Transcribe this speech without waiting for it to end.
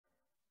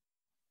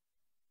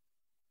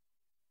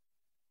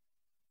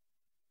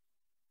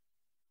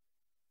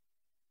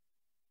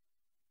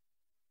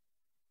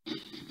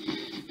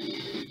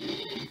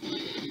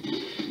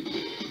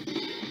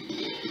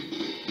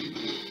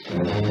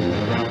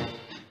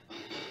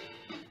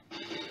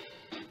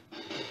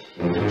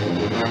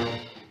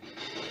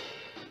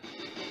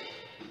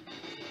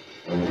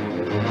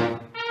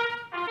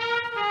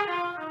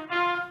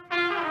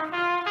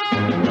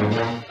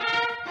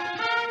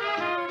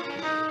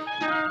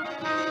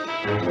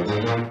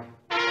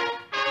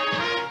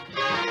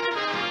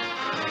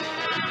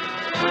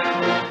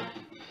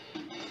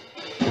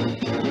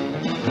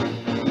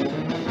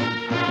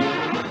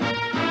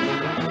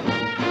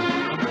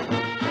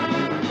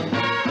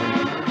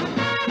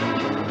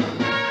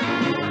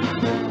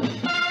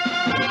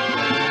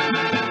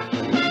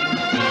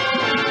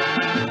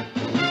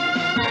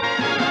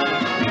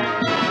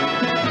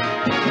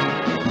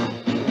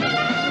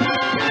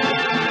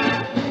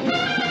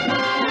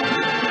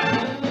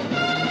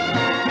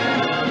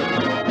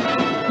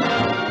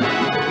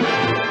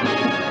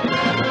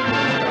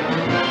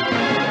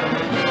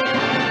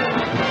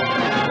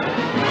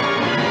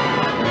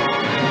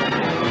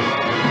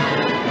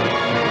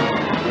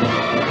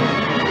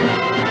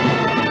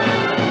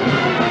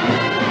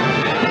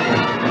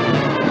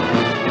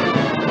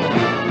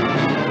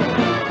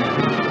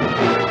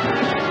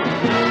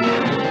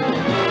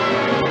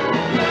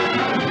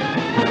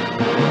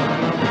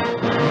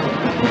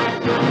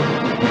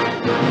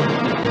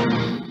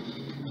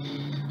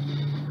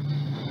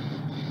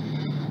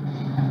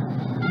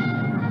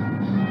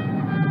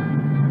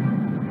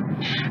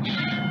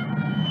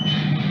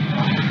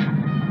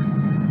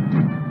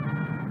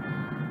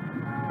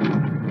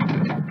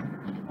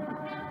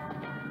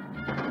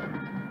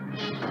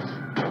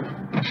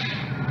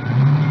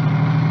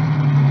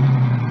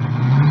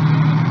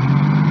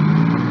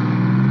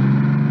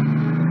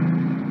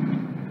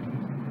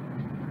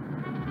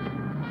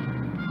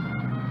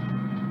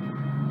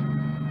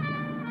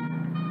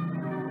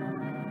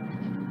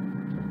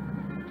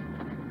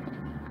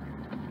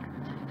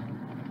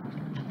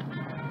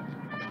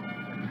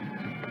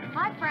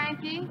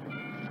Frankie.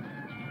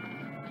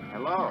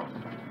 Hello.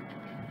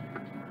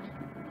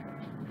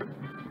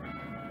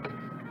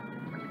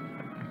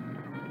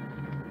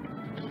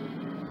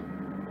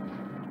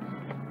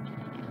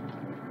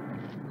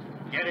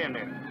 Get in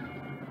there.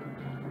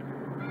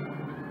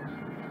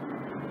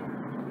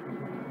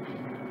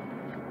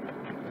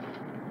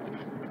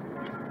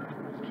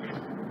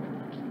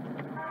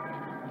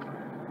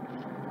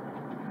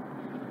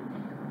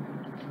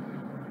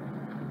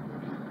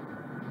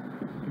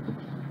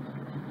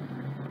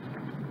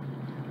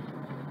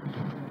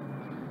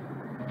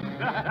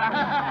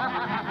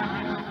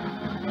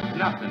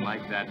 Nothing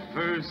like that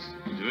first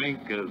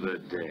drink of the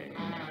day.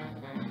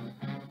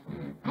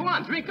 Go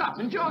on, drink up,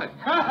 enjoy.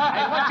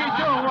 Hey, what you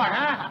doing, what,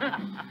 huh?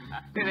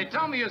 Hey, they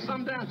tell me you're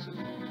some dancer.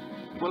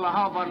 Well,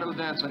 how about a little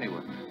dance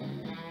anyway?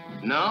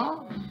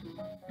 No?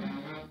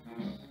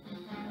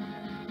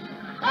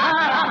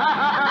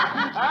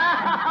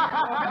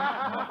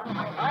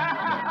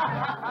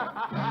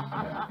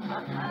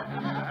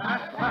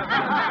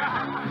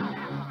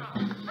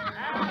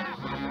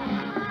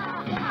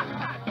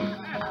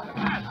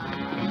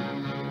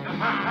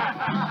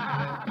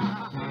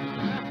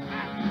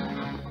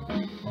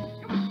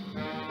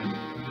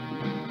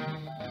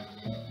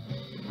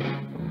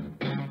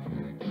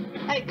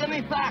 Hey, give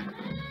me back.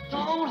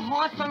 Don't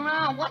horse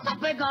around. What's the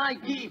big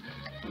idea?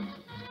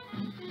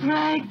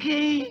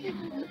 Frankie!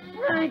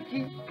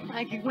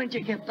 Frankie, when'd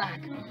you get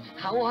back?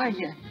 How are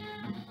you?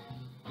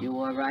 You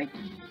all right?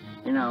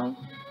 You know?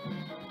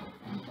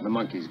 The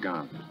monkey's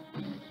gone.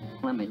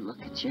 Let me look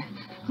at you.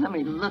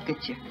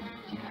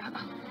 Yeah.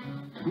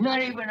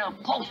 Not even a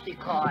postie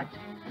card.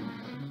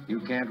 You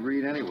can't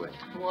read anyway.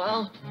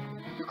 Well,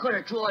 you could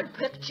have drawn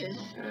pictures.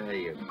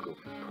 Hey, you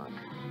goofy punk.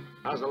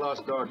 How's the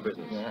lost dog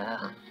business?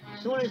 Yeah.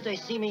 As soon as they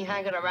see me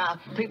hanging around,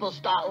 people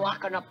start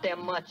locking up their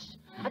mutts.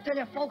 I tell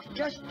you, folks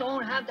just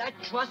don't have that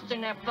trust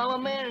in their fellow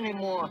man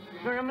anymore.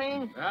 You know what I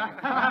mean?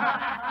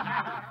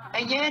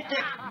 Hey,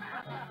 Yanta,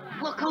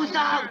 look who's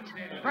out.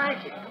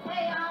 Frankie.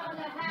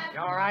 You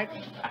all right?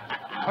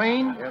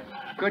 Clean? Yep.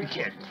 Good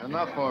kid.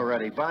 Enough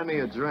already. Buy me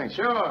a drink.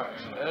 Sure.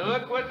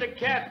 Look what the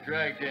cat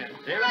dragged in.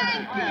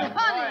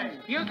 Honey.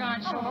 You're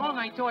gone so long,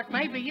 I thought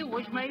maybe you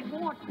was made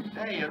Morton.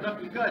 Hey, you're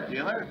looking good,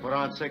 dealer. Put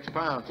on 6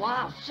 pounds.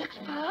 Wow, 6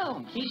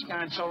 pounds. He's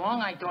gone so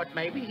long, I thought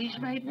maybe he's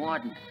made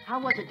Morton. How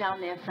was it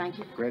down there,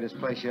 Frankie? Greatest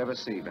place you ever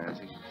see,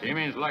 Nancy. She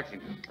means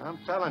Lexington. I'm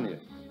telling you.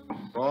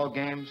 Ball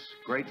games,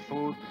 great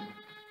food.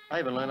 I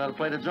even learned how to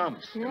play the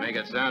drums. You make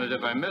it sound as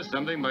if I missed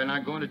something by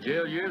not going to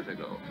jail years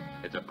ago.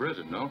 It's a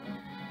prison, no?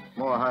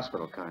 More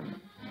hospital kind.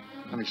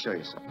 Let me show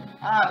you something.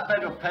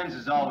 Federal pens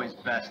is always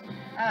best.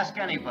 Ask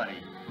anybody.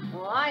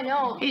 Well, I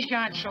know. He's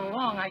gone so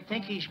long, I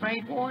think he's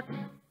made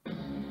Morton.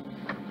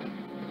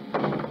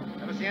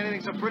 Ever see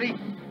anything so pretty?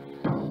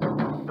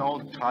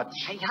 Don't touch.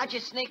 Hey, how'd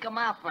you sneak him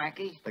out,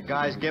 Frankie? The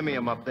guys give me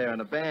them up there in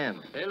the band.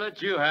 They let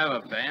you have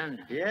a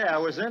band. Yeah, I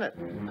was in it.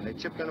 And they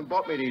chipped in and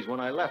bought me these when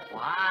I left.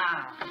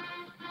 Wow.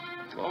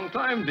 Long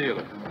time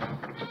dealer.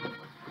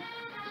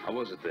 How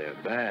was it there?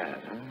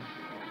 Bad, huh?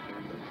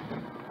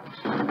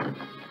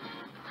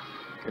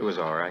 It was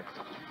all right.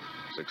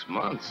 6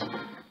 months.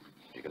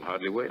 You can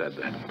hardly wait, I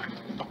bet.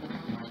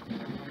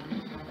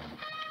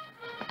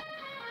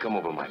 Come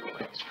over my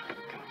legs.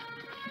 Come.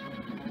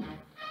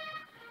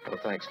 Oh,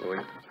 thanks,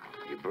 Louis.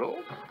 You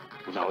broke?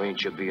 Now,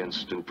 ain't you being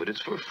stupid?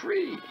 It's for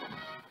free.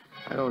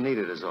 I don't need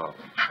it, is all.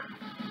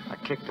 I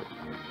kicked it.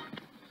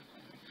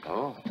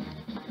 Oh.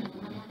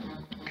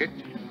 Kicked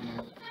you?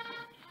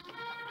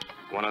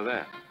 One of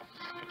that.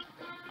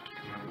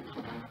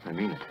 I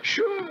mean it.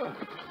 Sure.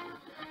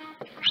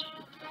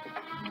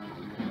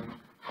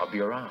 I'll be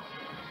around.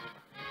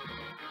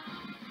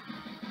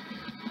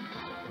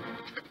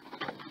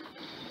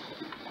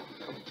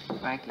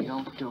 Frankie,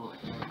 don't do it.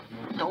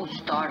 Don't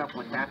start up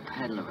with that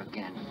peddler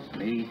again.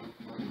 Me?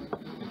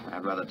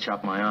 I'd rather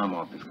chop my arm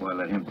off before I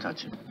let him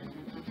touch it.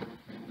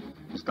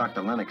 It's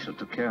Dr. Lennox who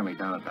took care of me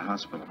down at the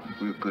hospital.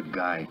 Real good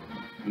guy.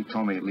 He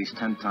told me at least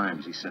 10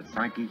 times. He said,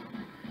 Frankie,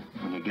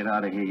 when you get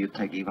out of here, you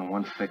take even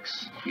one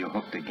fix, you're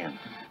hooked again.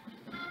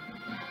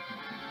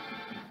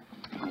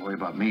 Don't worry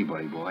about me,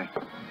 buddy boy.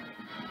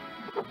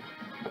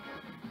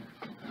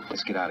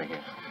 Let's get out of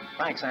here.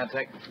 Thanks,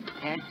 Antic.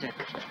 Antic,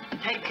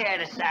 take care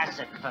of this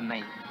asset for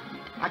me.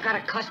 I got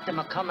a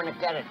customer coming to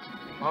get it.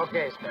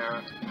 Okay,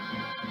 Stang.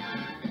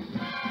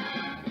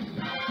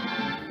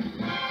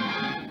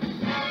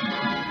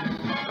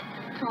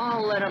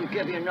 Don't let him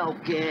give you no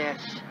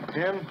gas.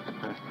 Him?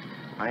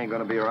 I ain't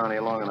gonna be around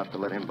here long enough to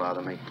let him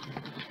bother me.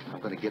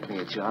 I'm gonna get me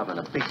a job in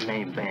a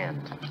big-name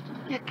band.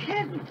 You're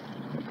kidding.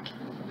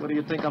 What do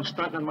you think I'm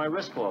strengthening my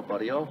wrist for,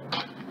 buddy-o?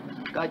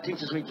 Guy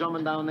teaches me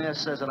drumming down there,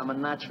 says that I'm a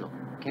natural.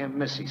 Can't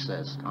miss, he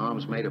says.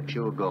 Arms made of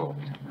pure gold.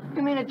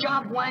 You mean a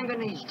job wanging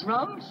these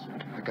drums?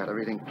 I got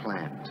everything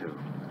planned, too.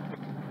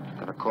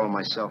 Gonna call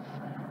myself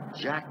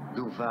Jack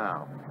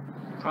Duval.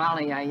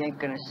 Probably I ain't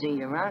gonna see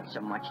you around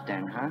so much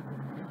then, huh?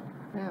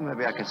 Yeah,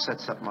 maybe I can set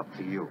something up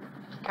for you.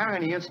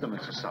 Carrying the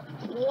instruments or something.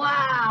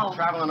 Wow!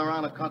 Traveling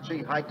around the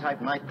country,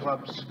 high-type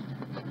nightclubs.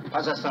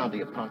 How's that sound to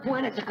you, punk?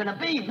 When is it gonna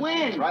be?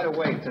 When? Right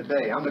away,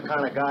 today. I'm the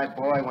kind of guy,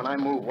 boy, when I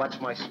move, watch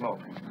my smoke.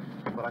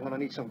 But I'm gonna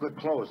need some good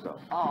clothes, though.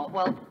 Oh,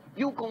 well,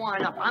 you go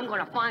on up. I'm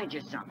gonna find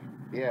you some.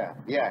 Yeah.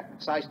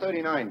 Size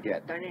 39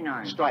 get.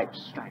 39.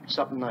 Stripes. Stripes.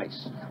 Something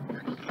nice.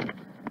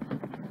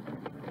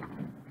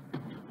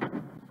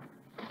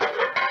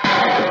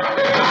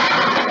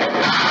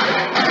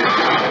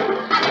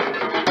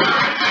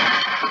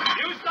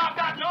 You stop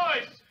that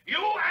noise!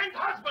 You and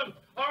husband,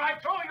 or I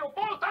throw you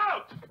both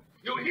out!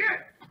 You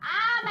hear?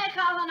 I'll make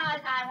all the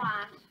noise I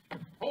want.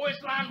 Who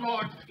is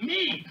landlord?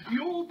 Me.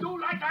 You do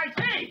like I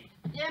say.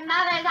 Your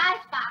mother's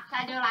icebox,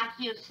 I do like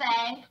you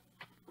say.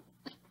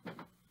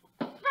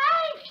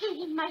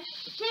 Frankie,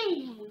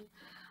 machine.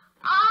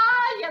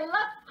 Oh, you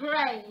look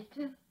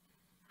great.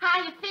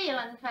 How you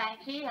feeling,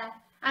 Frankie?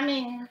 I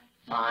mean...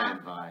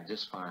 Fine,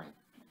 just fine.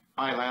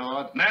 Hi,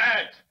 landlord.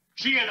 Mad.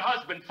 She and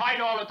husband fight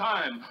all the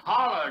time.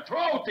 Holler,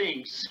 throw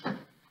things.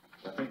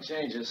 Nothing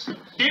changes.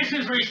 This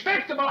is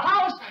respectable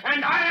house,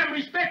 and I am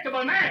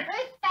respectable man.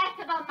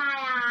 Respectable, my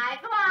eye.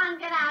 Go on,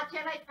 get out.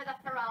 You're late for the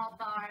parole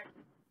board.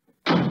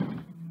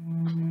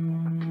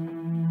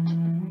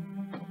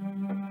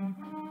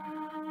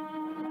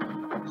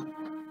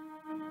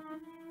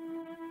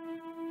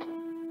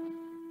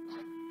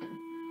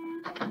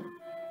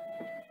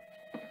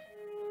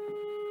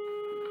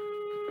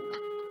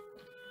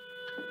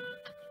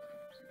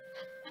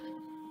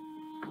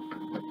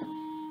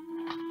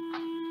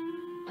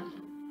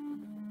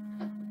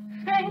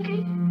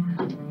 Frankie?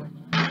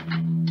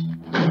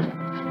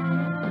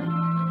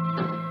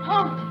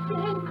 Oh,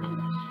 Frankie.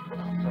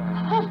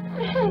 Oh,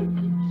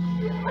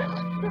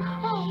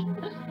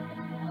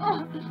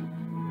 Frankie.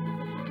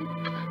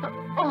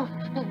 Oh,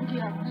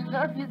 Frankie, I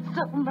love you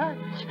so much.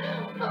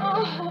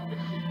 Oh,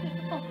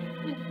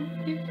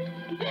 Frankie.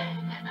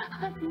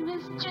 I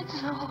missed you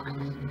so.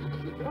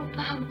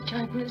 How much I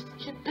missed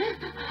you.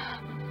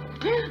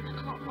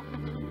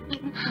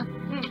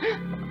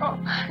 Oh,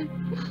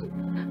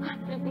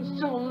 I've been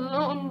so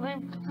lonely,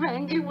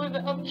 Frankie,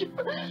 without you.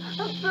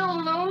 I'm so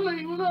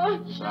lonely,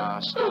 look.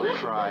 Sash, don't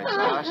cry,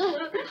 Sash.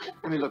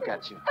 Let me look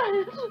at you.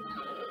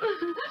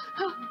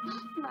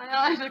 My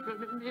eyes are going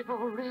to be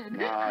all red.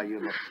 Ah, you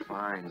look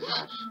fine,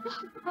 Sash.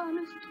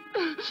 Honest.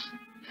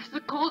 Is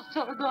the cold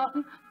sore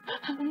gone?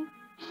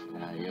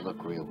 Yeah, you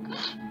look real good.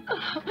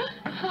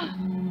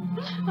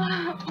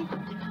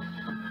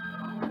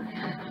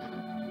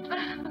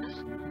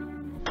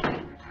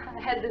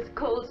 I had this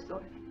cold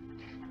sore.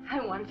 I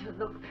wanted to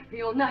look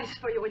real nice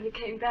for you when you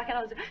came back, and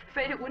I was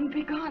afraid it wouldn't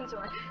be gone, so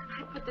I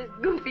put this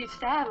goofy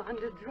salve on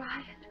to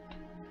dry it.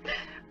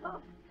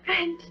 Oh,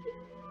 Frankie.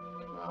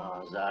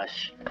 Oh,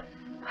 Sash,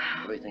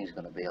 everything's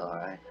gonna be all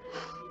right.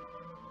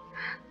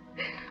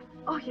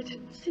 Oh, you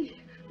didn't see.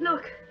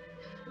 Look,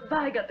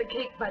 Vi got the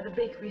cake by the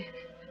bakery,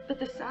 but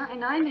the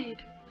sign I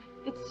made,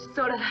 it's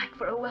sort of like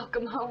for a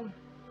welcome home.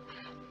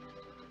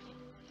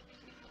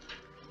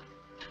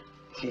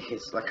 Gee,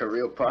 it's like a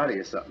real party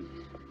or something.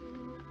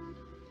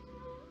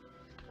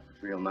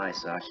 Real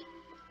nice, Sash.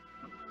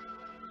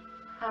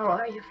 How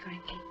are you,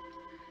 Frankie?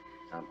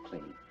 I'm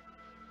clean.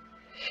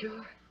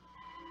 Sure.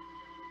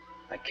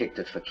 I kicked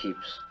it for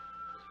keeps.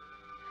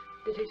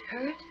 Did it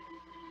hurt?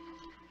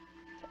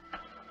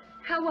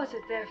 How was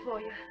it there for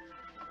you?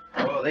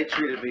 Oh, they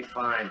treated me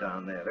fine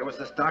down there. There was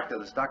this Dr.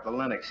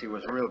 Lennox. He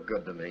was real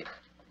good to me.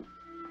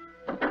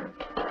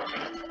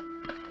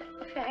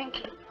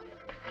 Frankie.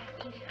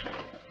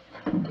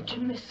 Did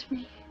you miss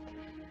me?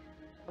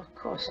 Of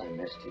course I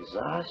missed you,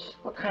 Zosh.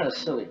 What kind of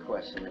silly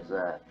question is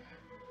that?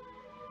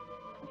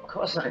 Of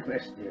course I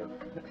missed you.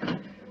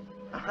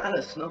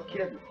 Honest, no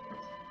kidding.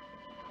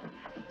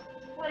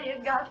 What do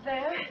you got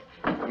there?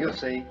 You'll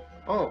see.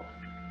 Oh,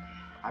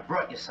 I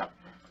brought you something.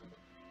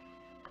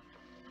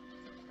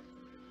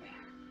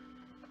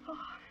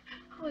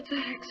 Oh, it's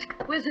an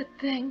exquisite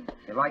thing.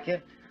 You like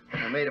it?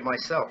 I made it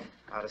myself,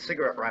 out of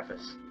cigarette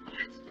wrappers.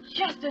 It's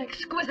just an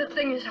exquisite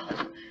thing is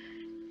all.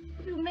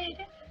 You made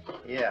it?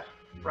 Yeah,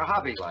 for a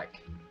hobby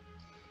like.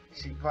 You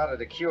see, part of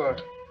the cure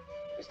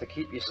is to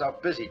keep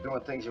yourself busy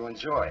doing things you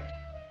enjoy.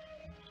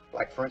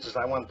 Like, for instance,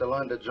 I wanted to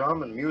learn to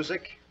drum and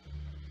music,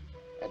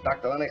 and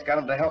Dr. Lennox got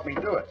him to help me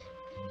do it.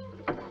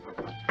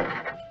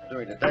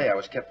 During the day, I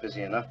was kept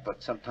busy enough,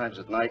 but sometimes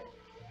at night,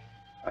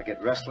 I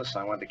get restless.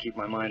 I wanted to keep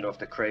my mind off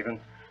the craving.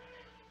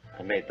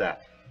 I made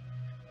that.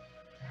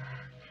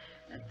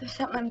 There's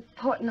something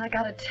important I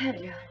gotta tell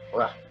you.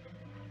 What?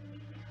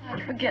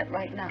 I forget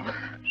right now.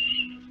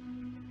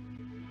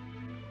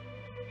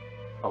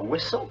 A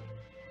whistle?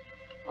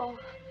 Oh,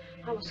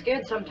 I was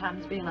scared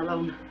sometimes being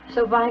alone.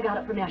 So Vi got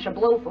it for me. I should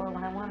blow for her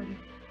when I wanted her.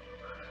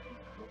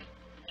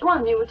 Go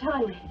on, you were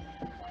telling me.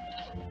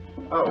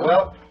 Oh,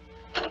 well,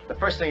 the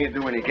first thing you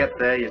do when you get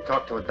there, you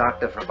talk to a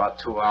doctor for about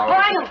 2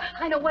 hours. Oh,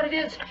 I know what it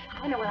is.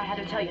 I know what I had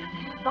to tell you.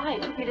 Vi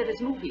took me to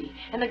this movie,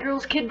 and the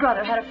girl's kid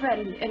brother had a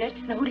friend in it.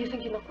 Now, who do you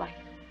think he looked like?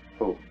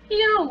 Who?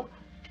 You!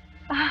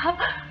 Oh,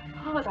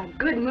 it was a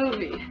good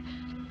movie.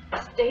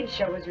 The stage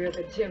show was real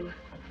good, too.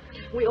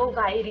 We owed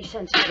Vi 80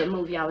 cents for the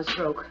movie. I was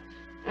broke.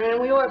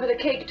 And we owed her for the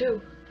cake,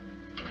 too.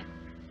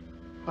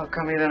 How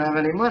come you didn't have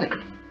any money?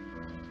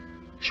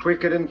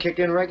 Schwiefka didn't kick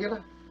in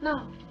regular?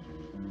 No.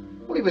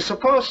 Well, he was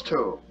supposed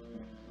to.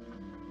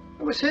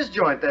 It was his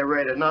joint they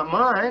raided, not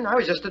mine. I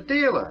was just a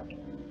dealer.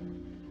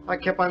 I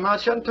kept my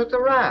mouth shut and took the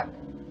rap.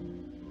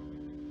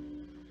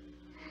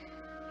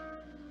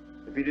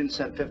 If he didn't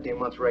send 50 a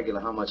month regular,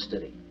 how much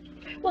did he?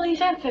 Well, he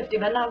sent 50,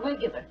 but not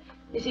regular.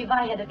 You see,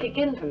 Vi had to kick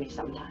in for me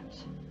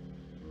sometimes.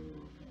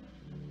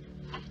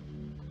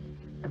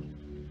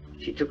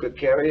 She took good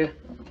care of you?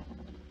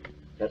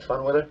 You had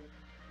fun with her?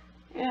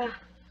 Yeah.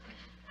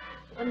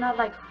 But not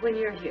like when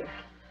you're here.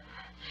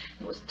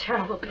 It was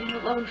terrible being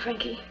alone,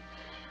 Frankie.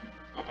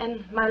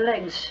 And my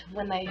legs,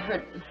 when they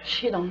hurt,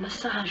 she don't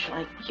massage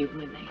like you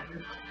when they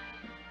hurt.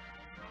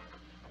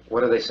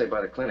 What do they say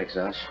by the clinic,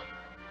 Zosh?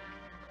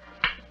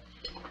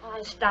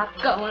 I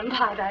stopped going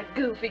by that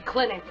goofy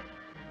clinic.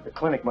 The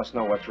clinic must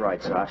know what's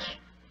right, Zosh.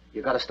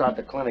 You gotta start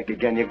the clinic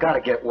again. You gotta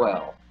get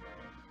well.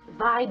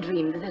 Vi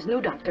dreamed of this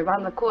new doctor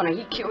around the corner.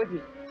 He cured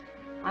me.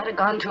 I'd have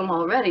gone to him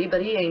already,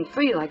 but he ain't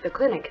free like the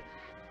clinic.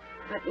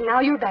 But now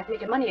you're back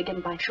making money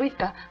again by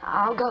Schwiefka.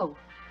 I'll go.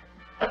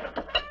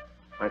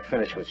 I'm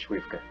finished with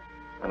Schwiefka.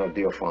 I don't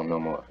deal for him no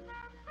more.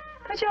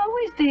 But you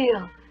always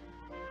deal.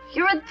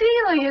 You're a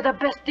dealer. You're the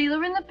best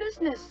dealer in the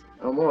business.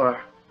 No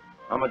more.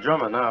 I'm a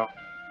drummer now.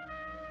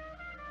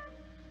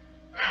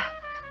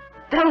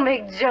 Don't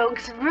make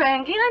jokes,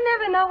 Frankie. I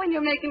never know when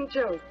you're making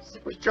jokes. I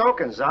was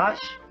joking,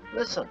 Zosh.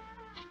 Listen.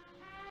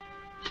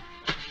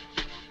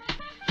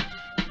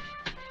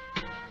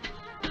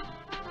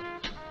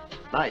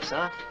 Nice,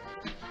 huh?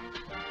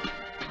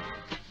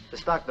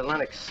 This Dr.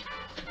 Lennox,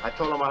 I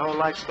told him my whole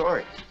life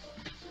story.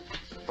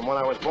 From when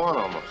I was born,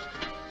 almost.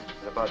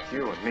 And about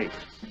you and me.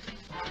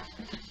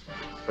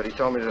 But he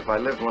told me that if I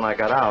lived when I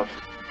got out,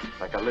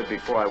 like I lived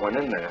before I went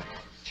in there,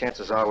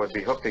 chances are I would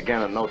be hooked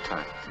again in no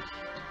time.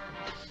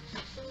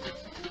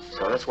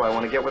 So that's why I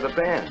want to get with a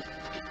band.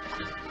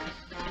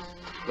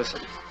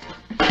 Listen.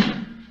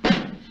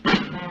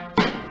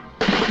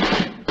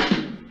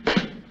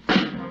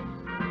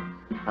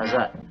 How's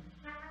that?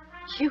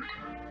 Cute.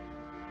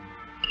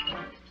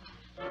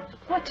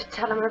 What to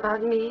tell him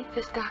about me,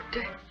 this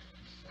doctor?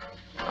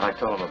 I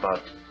told him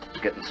about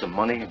getting some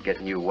money and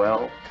getting you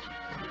well.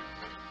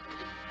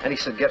 And he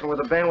said getting with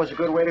a band was a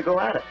good way to go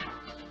at it.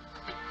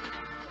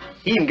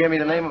 He even gave me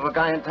the name of a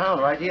guy in town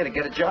right here to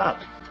get a job.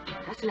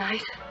 That's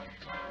nice.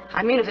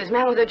 I mean, if this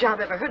man with a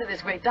job ever heard of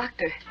this great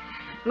doctor,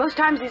 most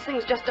times these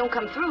things just don't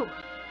come through.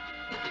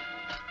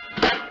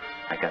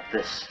 I got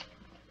this.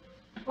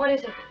 What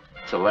is it?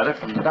 It's a letter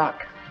from the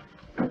doc.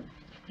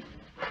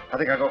 I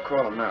think I'll go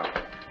call him now.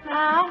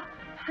 Now?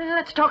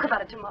 Let's talk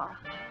about it tomorrow.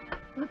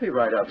 I'll be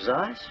right up,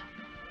 Zosh.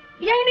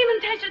 You ain't even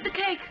tasted the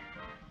cake.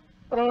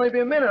 It'll only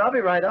be a minute. I'll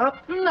be right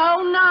up.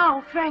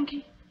 No,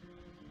 Frankie.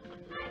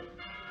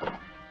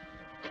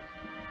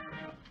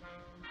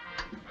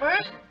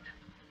 First,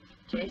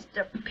 taste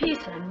a piece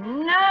of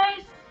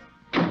nice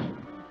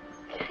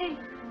cake.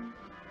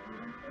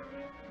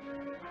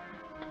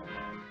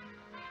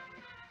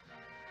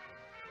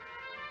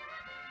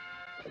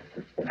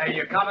 Hey,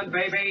 you coming,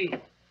 baby?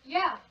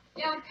 Yeah,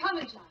 I'm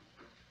coming, John.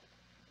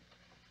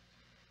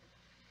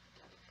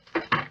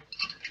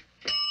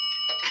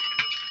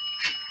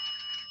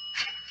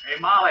 Hey,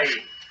 Molly.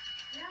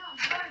 Yeah,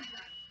 I'm going,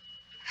 John.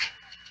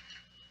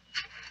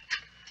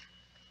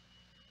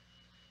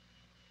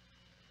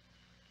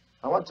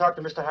 I want to talk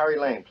to Mr. Harry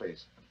Lane,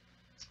 please.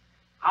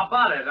 How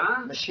about it,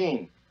 huh?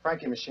 Machine.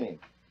 Frankie Machine.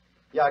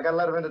 Yeah, I got a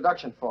letter of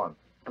introduction for him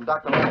from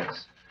Dr.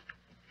 Lennox.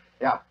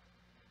 Yeah.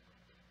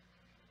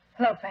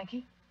 Hello,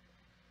 Frankie.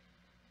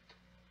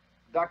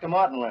 Dr.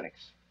 Martin Lennox.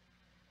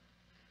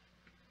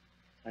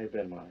 How you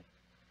been, Molly?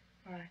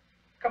 All right.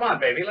 Come on,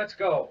 baby, let's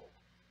go.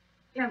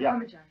 Yeah, I'm Yeah.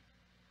 coming, John.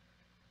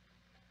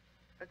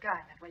 The guy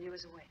I met while you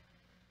was away.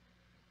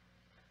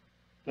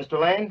 Mr.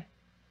 Lane,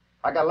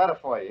 I got a letter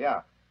for you,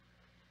 yeah.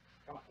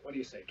 Come on, what do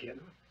you say, kid?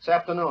 This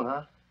afternoon,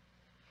 huh?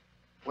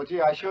 Well, gee,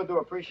 I sure do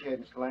appreciate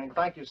it, Mr. Lane.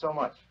 Thank you so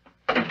much.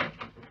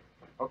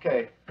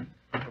 Okay.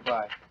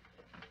 Goodbye.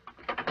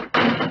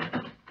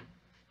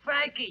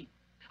 Frankie,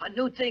 a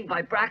new thing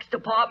by Brack's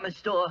department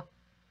store.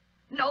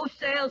 No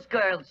sales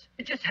girls.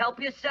 You just help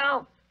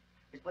yourself.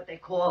 It's what they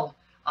call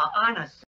a honest